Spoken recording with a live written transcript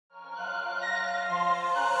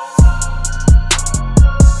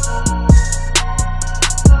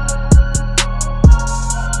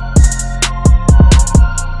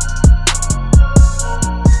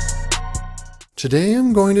Today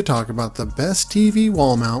I'm going to talk about the best TV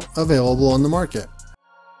wall mount available on the market.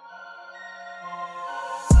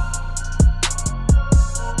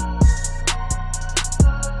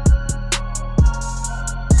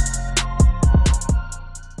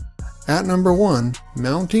 At number 1,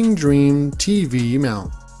 Mounting Dream TV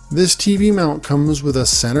Mount. This TV mount comes with a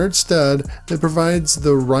centered stud that provides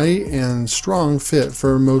the right and strong fit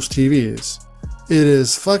for most TVs. It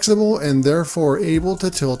is flexible and therefore able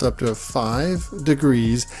to tilt up to 5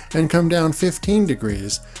 degrees and come down 15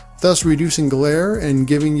 degrees, thus reducing glare and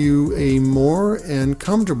giving you a more and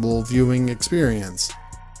comfortable viewing experience.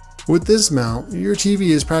 With this mount, your TV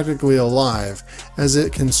is practically alive, as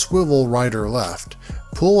it can swivel right or left,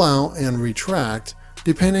 pull out and retract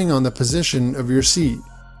depending on the position of your seat.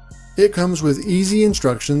 It comes with easy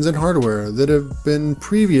instructions and hardware that have been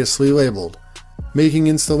previously labeled, making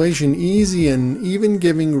installation easy and even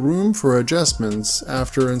giving room for adjustments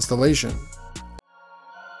after installation.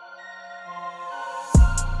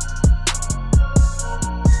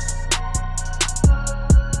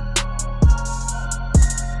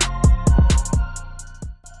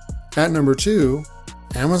 At number 2,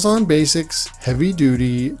 Amazon Basics Heavy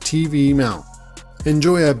Duty TV Mount.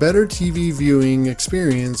 Enjoy a better TV viewing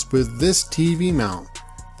experience with this TV mount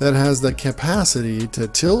that has the capacity to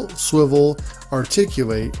tilt, swivel,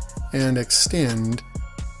 articulate, and extend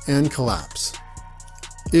and collapse.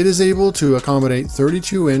 It is able to accommodate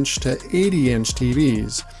 32-inch to 80-inch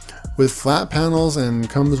TVs with flat panels and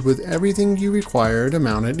comes with everything you require to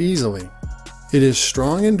mount it easily. It is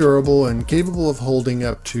strong and durable and capable of holding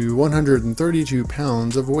up to 132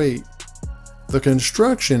 pounds of weight. The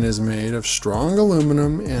construction is made of strong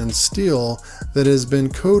aluminum and steel that has been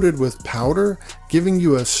coated with powder, giving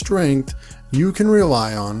you a strength you can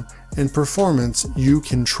rely on and performance you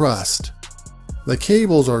can trust. The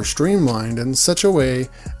cables are streamlined in such a way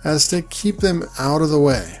as to keep them out of the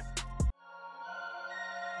way.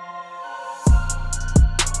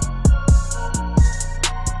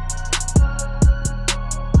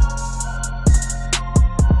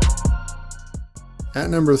 At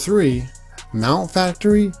number 3, Mount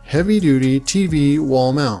Factory Heavy Duty TV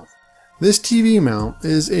Wall Mount. This TV mount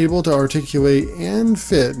is able to articulate and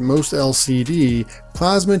fit most LCD,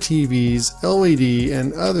 plasma TVs, LED,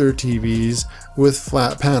 and other TVs with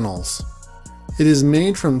flat panels. It is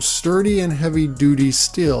made from sturdy and heavy-duty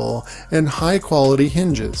steel and high-quality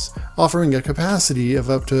hinges, offering a capacity of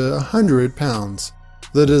up to 100 pounds.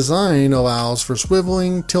 The design allows for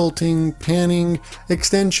swiveling, tilting, panning,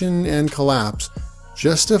 extension, and collapse,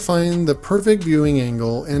 just to find the perfect viewing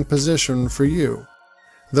angle and position for you.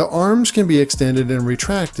 The arms can be extended and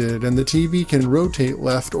retracted, and the TV can rotate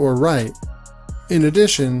left or right. In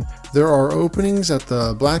addition, there are openings at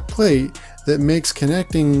the back plate that makes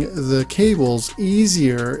connecting the cables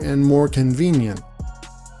easier and more convenient.